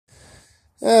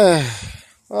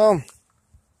Well,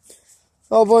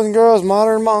 boys and girls,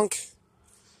 Modern Monk.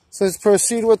 So let's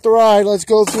proceed with the ride. Let's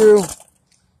go through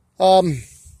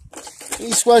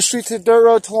East West Street to the dirt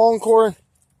road to Longcore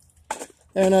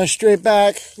and straight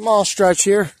back mile stretch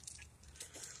here.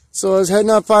 So I was heading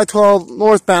up 512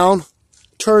 northbound,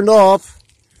 turned off,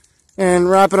 and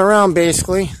wrapping around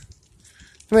basically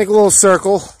to make a little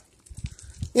circle.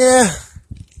 Yeah.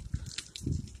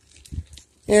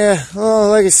 Well,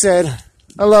 like I said,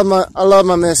 I love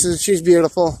my missus. She's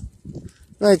beautiful.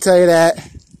 I tell you that.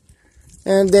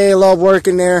 And they love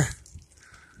working there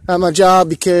at my job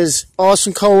because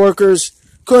awesome coworkers.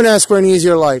 Couldn't ask for an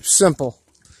easier life. Simple.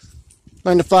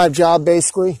 9 to 5 job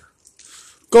basically.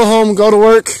 Go home, go to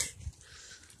work.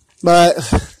 But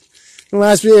the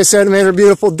last video I said I made her a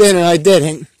beautiful dinner. I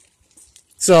didn't.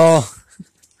 So,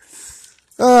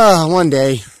 one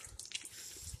day.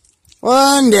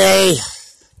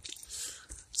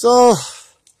 So,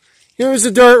 here's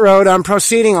the dirt road I'm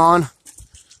proceeding on.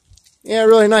 Yeah,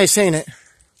 really nice, ain't it?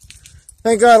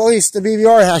 Thank God at least the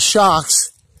BBR has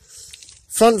shocks.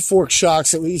 Front fork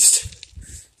shocks at least.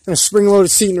 And a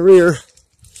spring-loaded seat in the rear.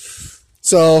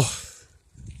 So,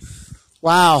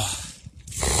 wow.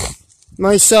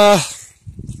 Nice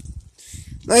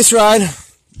ride.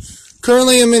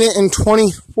 Currently a minute and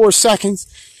 24 seconds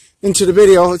into the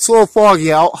video. It's a little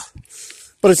foggy out,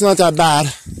 but it's not that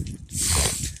bad.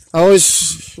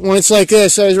 When it's like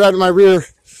this, I always ride with my rear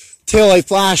taillight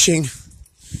flashing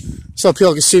so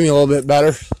people can see me a little bit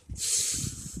better.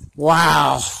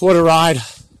 Wow, what a ride.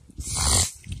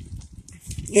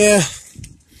 Yeah.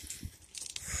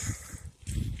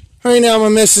 Right now my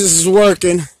missus is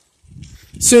working.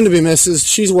 Soon to be missus,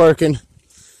 she's working.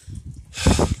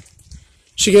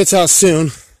 She gets out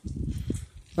soon.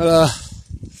 But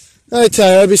I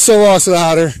tell you, I'd be so lost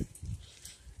without her.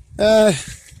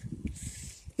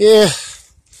 Yeah.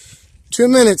 2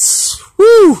 minutes.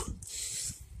 Woo!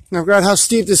 I forgot how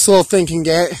steep this little thing can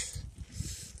get.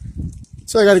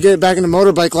 So I gotta get back into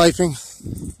motorbike lifing.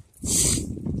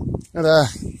 And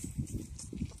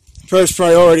first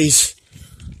priorities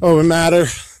over matter.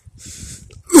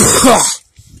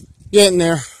 Getting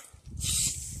there.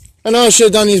 I know I should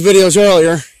have done these videos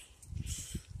earlier.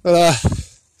 But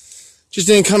just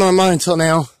didn't come to my mind until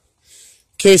now. In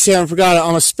case you haven't forgot it,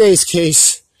 on a space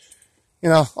case. You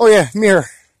know, oh yeah, mirror.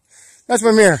 That's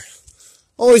my mirror.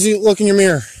 Always look in your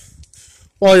mirror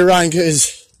while you're riding,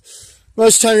 because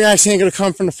most of the time your accident ain't going to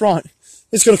come from the front.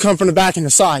 It's going to come from the back and the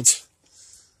sides.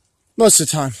 Most of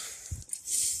the time.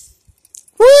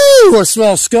 Woo! I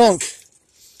smell skunk.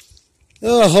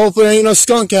 Oh, hopefully there ain't no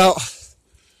skunk out.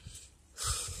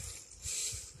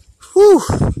 Whew.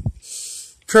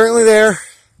 Currently there.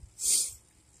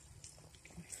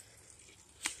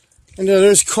 And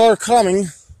there's a car coming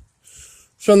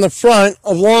from the front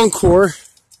of Longcore.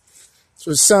 That's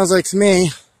what it sounds like to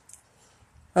me.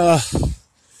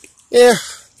 Yeah.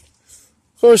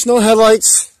 Of course, no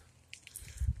headlights.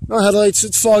 No headlights.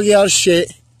 It's foggy out of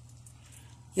shit.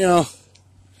 You know,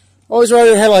 always ride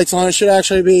your headlights on. It should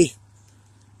actually be.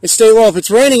 It stay low. If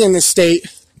it's raining in this state,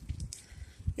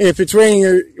 if it's raining,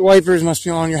 your wipers must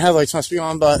be on, your headlights must be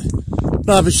on, but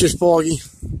not if it's just foggy.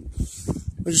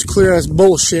 It's just clear as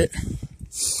bullshit.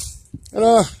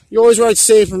 And you always ride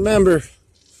safe. Remember,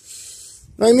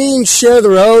 I mean, share the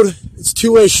road. It's a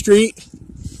two-way street.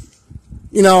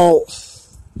 You know,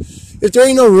 if there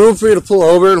ain't no room for you to pull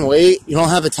over and wait, you don't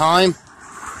have the time,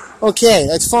 okay,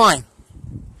 that's fine.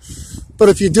 But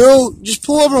if you do, just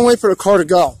pull over and wait for the car to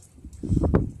go.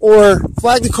 Or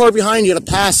flag the car behind you to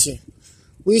pass you.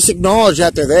 At least acknowledge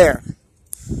that they're there.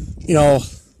 You know,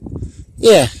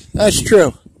 yeah, that's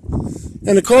true.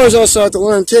 And the cars also have to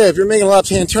learn too, if you're making a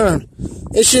left-hand turn,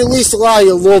 it should at least allow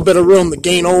you a little bit of room to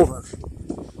gain over.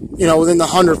 You know, within the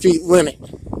 100 feet limit.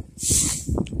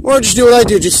 Or just do what I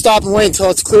do, just stop and wait until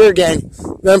it's clear again,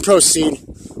 then proceed.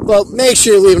 But make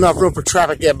sure you leave enough room for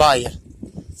traffic to get by you.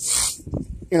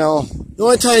 You know, the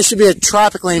only time you should be a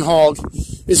traffic lane hog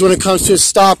is when it comes to a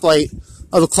stoplight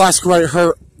of a classic right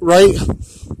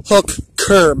hook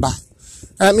curb.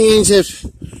 That means if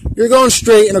you're going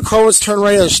straight and a car wants to turn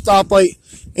right at a stoplight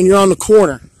and you're on the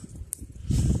corner,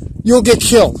 you'll get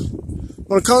killed.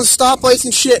 When it comes to stoplights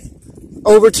and shit,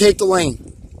 overtake the lane.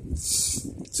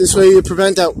 So this way you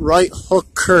prevent that right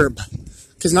hook curb.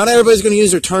 Because not everybody's going to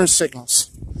use their turn signals.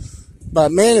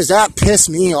 But man, does that piss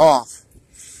me off.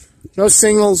 No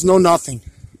signals, no nothing.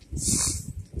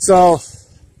 So,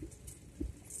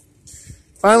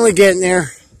 finally getting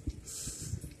there.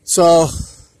 So,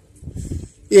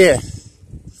 yeah.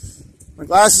 My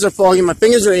glasses are foggy, my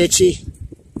fingers are itchy.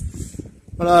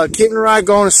 But keeping the ride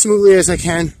going as smoothly as I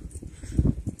can.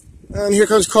 And here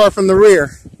comes a car from the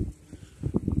rear.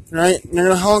 Right? And they're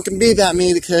going to honk and beep at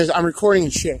me because I'm recording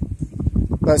and shit.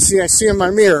 But see, I see in my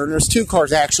mirror, and there's two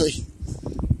cars actually.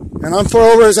 And I'm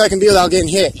far over as I can be without getting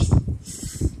hit.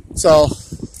 So,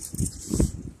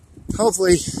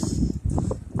 hopefully,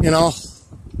 you know,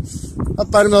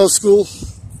 up by the middle school.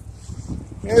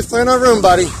 Yeah, there's plenty of room,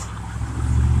 buddy.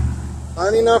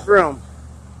 Plenty enough room.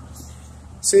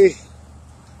 See,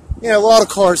 yeah, a lot of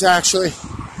cars actually.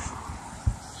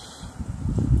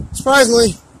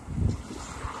 Surprisingly,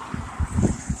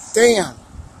 damn.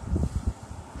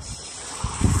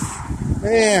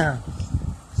 Man.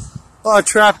 A lot of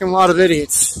traffic and a lot of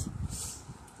idiots.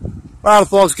 A lot of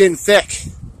folks getting thick.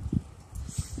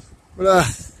 But, at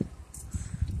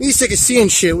least I can see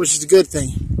and shit, which is a good thing.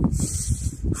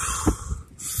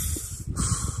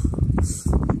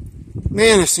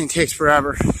 Man, this thing takes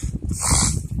forever.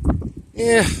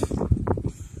 Yeah.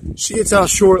 She gets out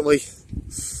shortly.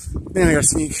 Man, I gotta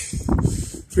sneak.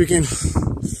 Freaking.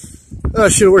 Oh, I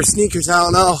should wear sneakers, I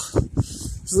don't know.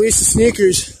 At least the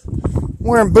sneakers. I'm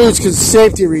wearing boots because of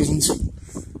safety reasons.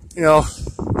 You know.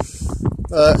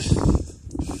 But,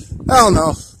 I don't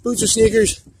know. Boots or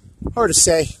sneakers? Hard to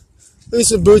say. At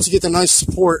least with boots you get the nice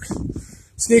support.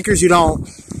 Sneakers you don't.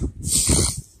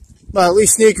 But at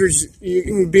least sneakers you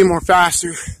can be more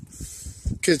faster.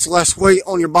 Because it's less weight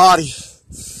on your body.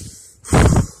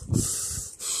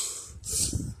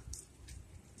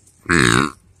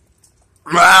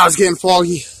 Wow, it's getting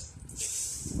foggy.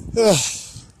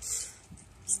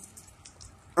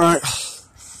 Alright.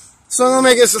 So I'm going to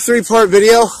make this a 3-part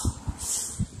video.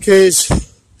 Just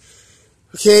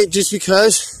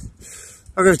because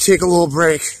I'm going to take a little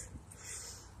break.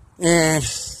 And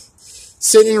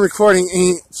sitting and recording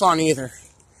ain't fun either.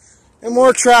 And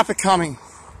more traffic coming.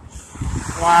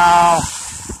 Wow.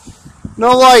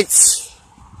 No lights.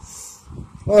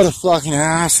 What a fucking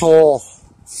asshole.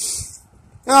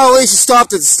 Oh, at least it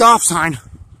stopped at the stop sign.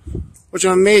 Which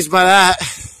I'm amazed by that.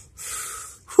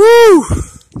 Whew.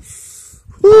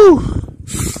 Whew.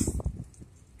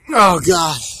 Oh,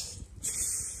 God.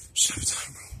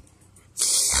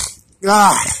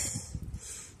 God.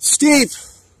 Steep.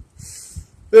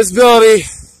 Visibility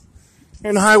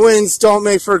and high winds don't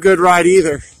make for a good ride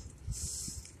either.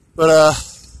 But,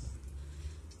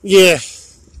 yeah.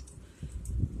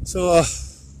 So, a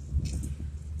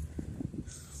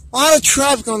lot of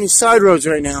traffic on these side roads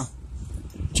right now.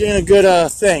 Which ain't a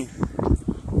good, thing.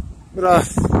 But,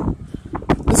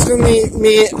 this is gonna be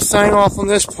me signing off on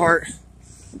this part.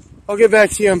 I'll get back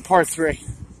to you in part 3.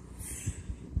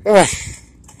 Alright.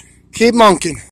 Keep monking.